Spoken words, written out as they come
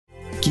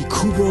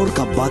Kubor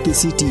ka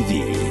Batisi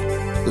TV.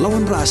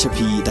 Lawan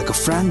Rashapi da ka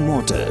Frank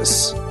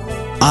Motors.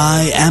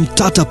 I am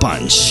Tata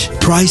Punch.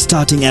 Price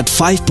starting at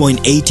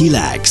 5.80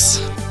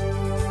 lakhs.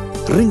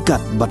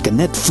 Ringkat bat ka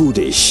net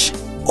foodish.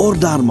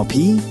 Ordar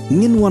mapi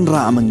nginwan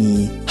ra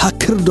amangi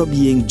hakir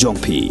dobyeng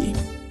jongpi.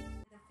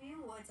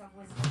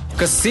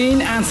 Ke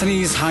St.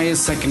 Anthony's Higher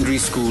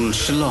Secondary School,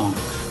 Shillong.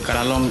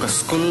 Kadalong ke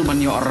school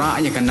banyo ora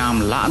ya ke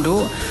nam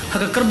Lahduh,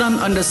 haka kerdan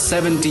under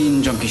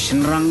 17 jong ki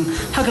Shinrang,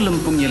 haka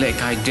lempung yele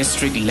kai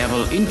district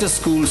level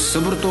inter-school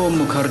Subroto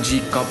Mukherjee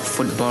Cup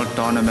football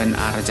tournament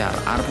arajar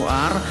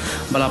arpuar,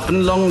 bala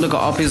penlong deka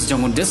office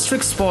jong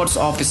district sports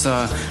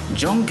officer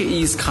jong ke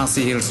East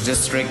Khasi Hills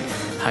district.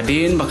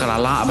 Hadin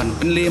bakalala aban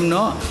penlim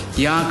no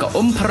ya ke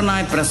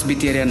Pernai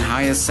Presbyterian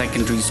Higher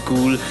Secondary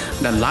School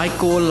dan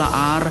laiko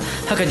laar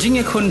haka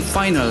jinge kun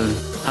final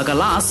haka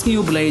laas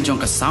ngiu belai jong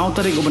ke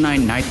sautari ubenai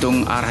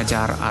naitung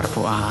arhajar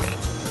arpuar.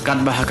 Kat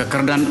bahaka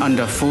kerdan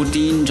under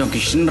 14 jong ki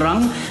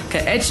Shinrang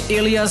ke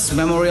Elias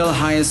Memorial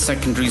Higher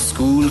Secondary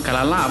School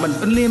kalala aban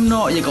penlim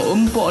no ya ke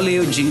umpo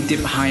leo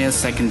jingtip Higher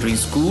Secondary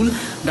School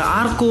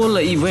da arko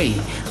la iway.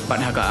 But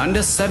haka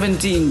under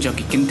 17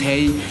 joki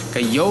kintay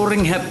ke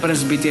Ïewrynghep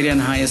Presbyterian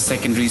Higher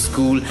Secondary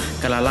School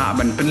kalala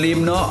ban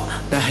penlim no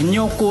dah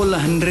nyoko la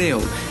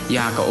hendreu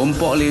ya ka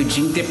umpo leo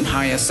jingtip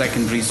Higher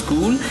Secondary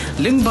School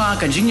lingba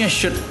ka jingya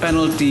shoot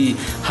penalty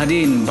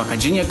hadin baka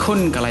jingya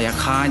kun kalaya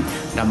khan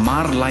da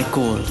mar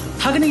laikol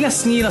hagani ga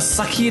sngi la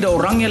sakhi da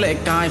orang yele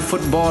kai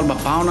football ba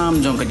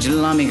paunam jong ka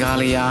jilla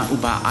Meghalaya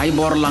uba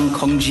aibor lang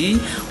khongji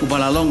uba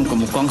lalong ko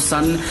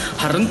mukongsan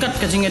harengkat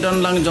ka jingya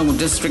don lang jong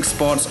district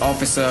sports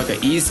officer ka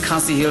East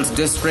Khasi Hills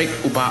District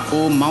uba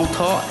o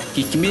mautho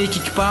ki kime ki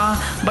kpa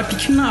bat ki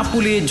khna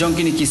apule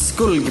jongkini ki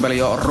school ki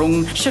balayo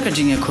rung shaka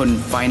jinge khun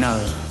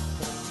final.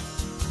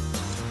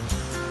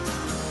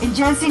 In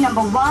jersey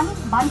number 1,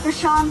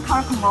 Bankashan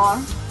Karkumor.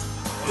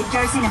 In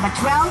jersey number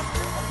 12,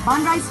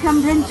 Banrais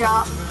Kambrinja.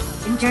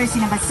 In jersey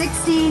number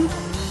 16,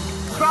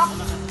 Krop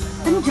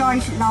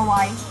George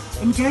Lawai.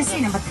 In jersey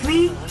number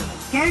 3,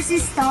 Kersey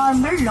Star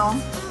Mirlong.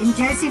 In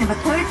jersey number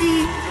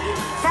 30,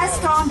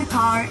 Feston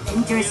Dakar.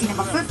 In jersey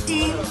number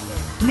 15,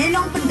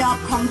 Minong Pandap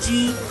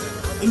Kongji.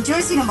 In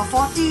jersey number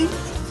 14,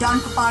 Don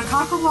Kupar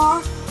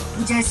Karkumor.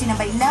 In jersey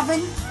number 11,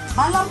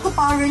 Balam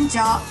Kupar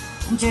Rinja.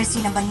 In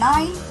jersey number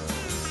 9,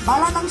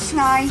 Balanang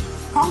Shnai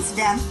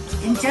Kongsdam.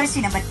 In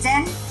jersey number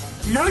 10,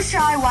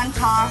 Loshai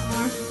Wankar.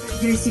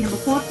 Jersey number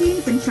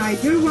 14, Panchai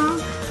Durwa.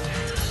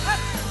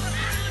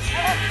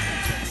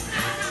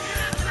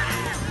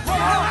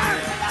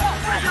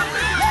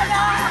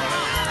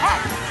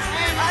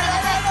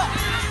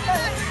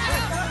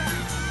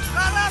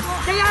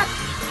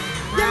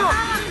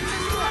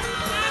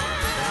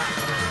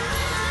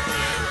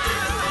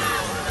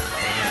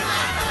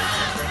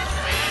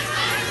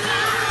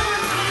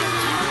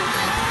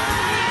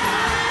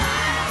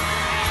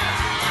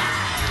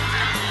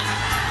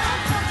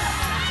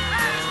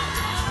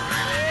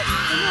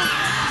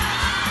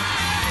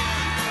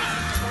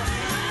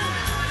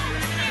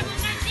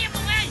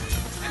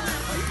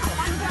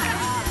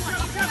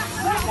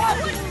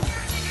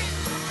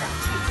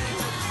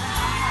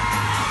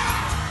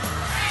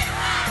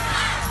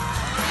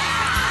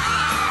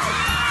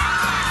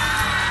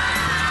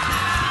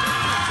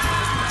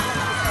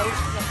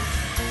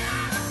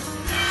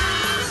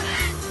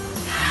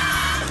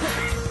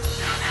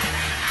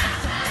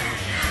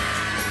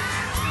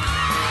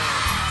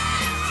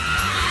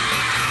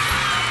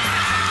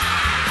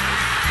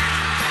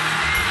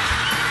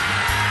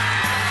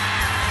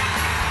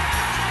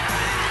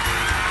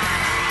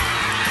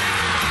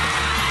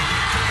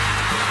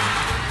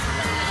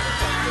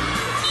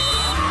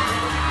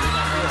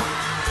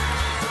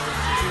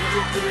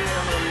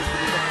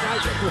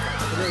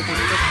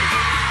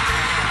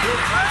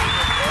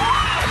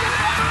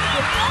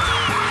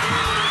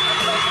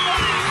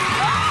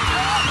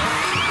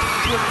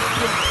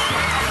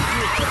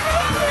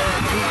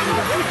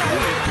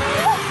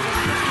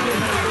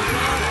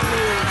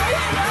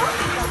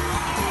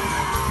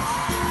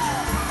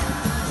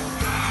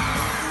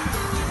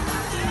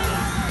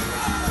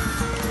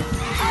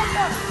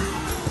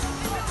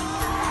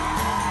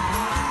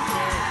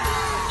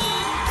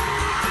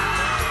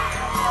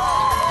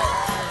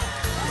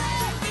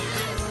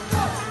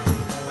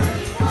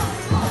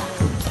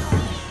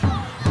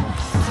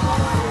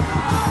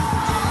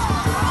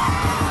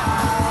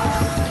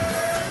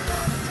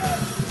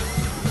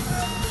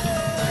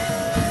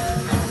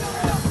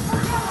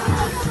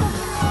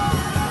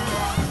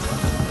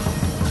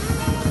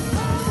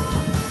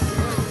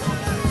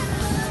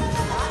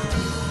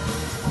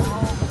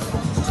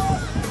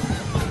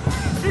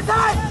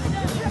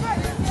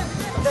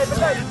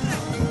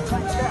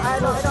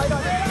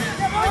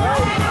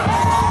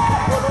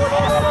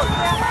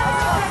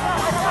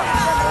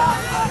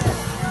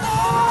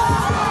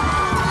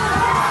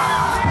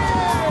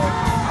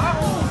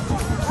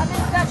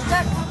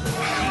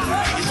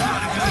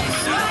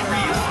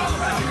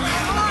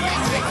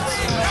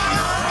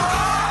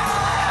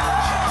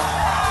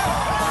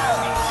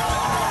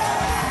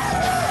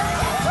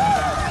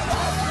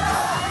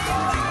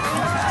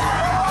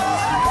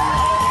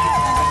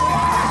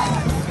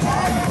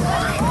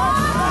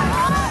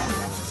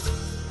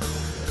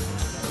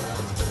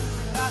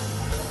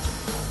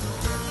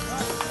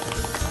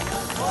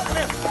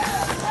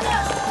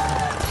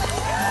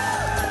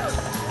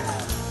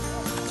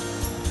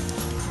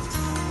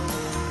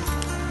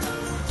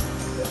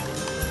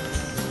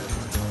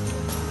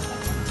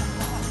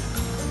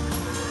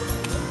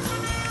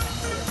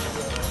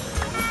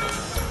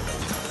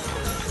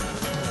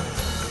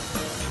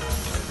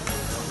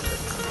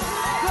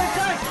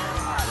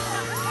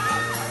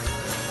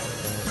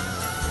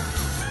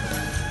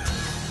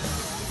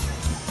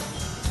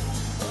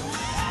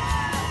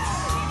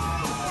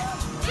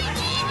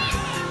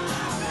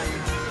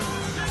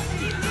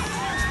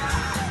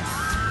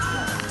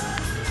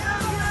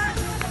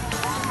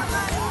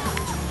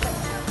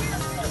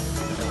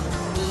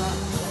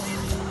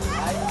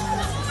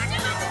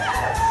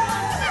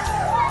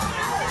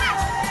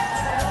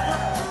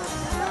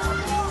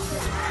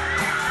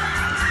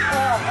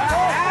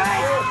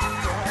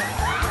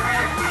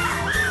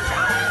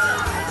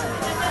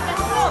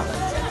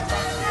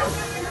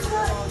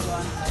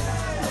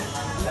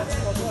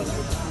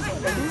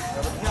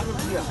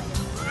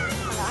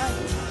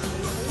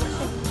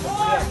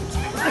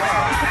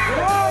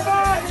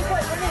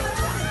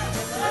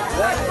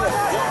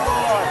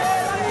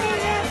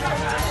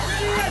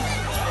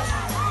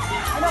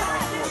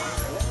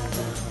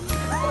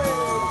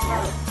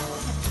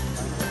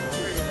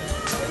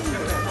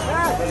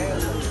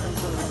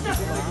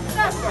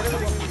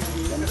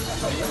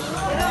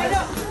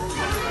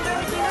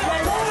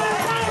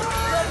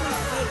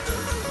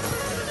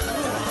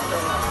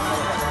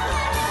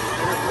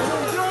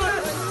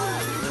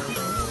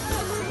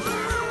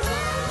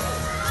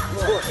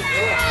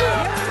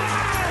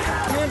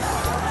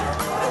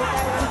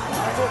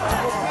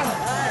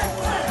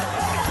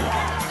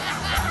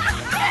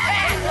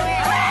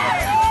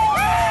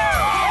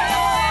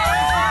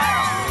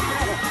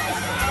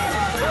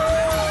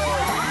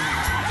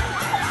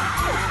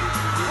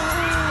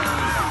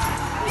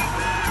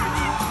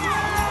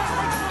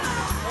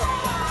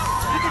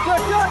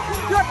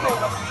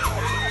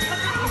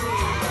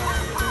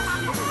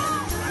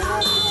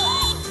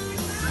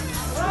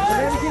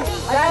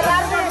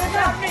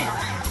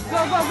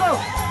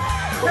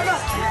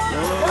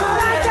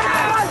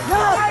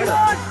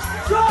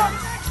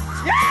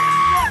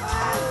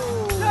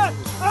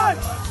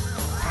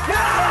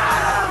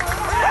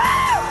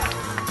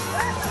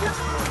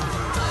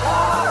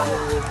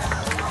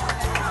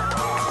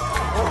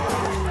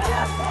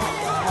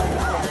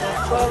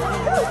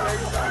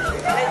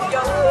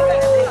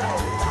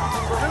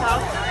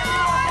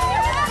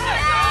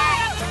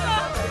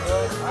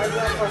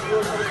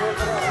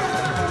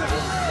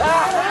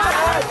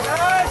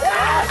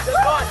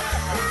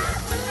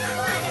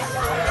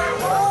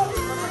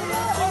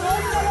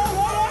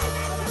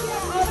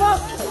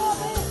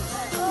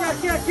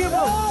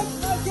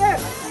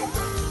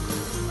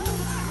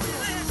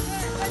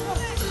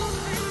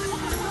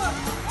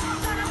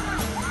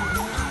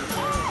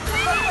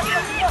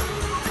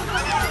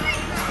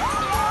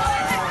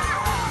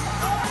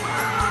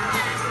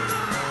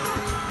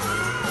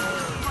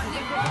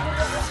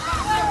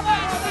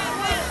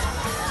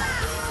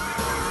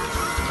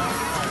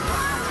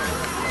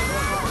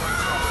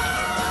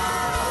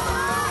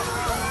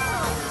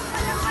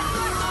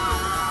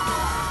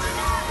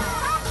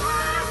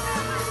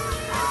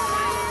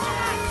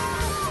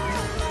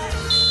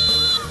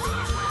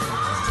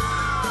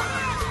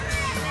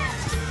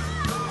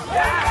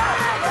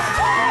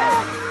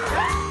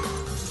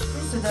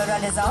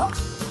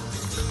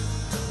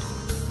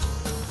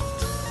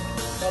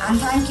 And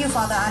thank you,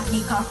 Father Anthony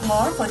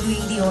Cockmore, for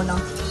doing the honor.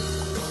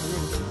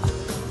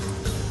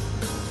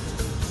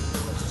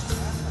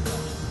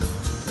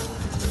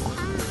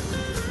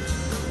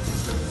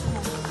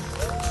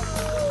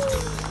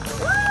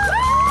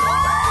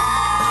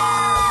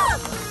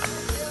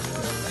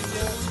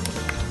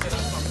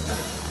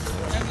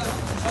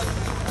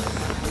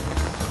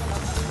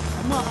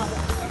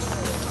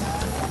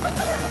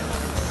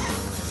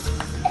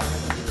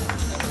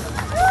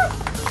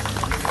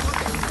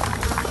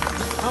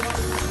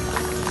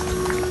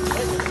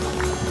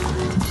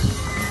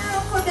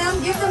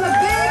 Give them a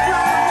big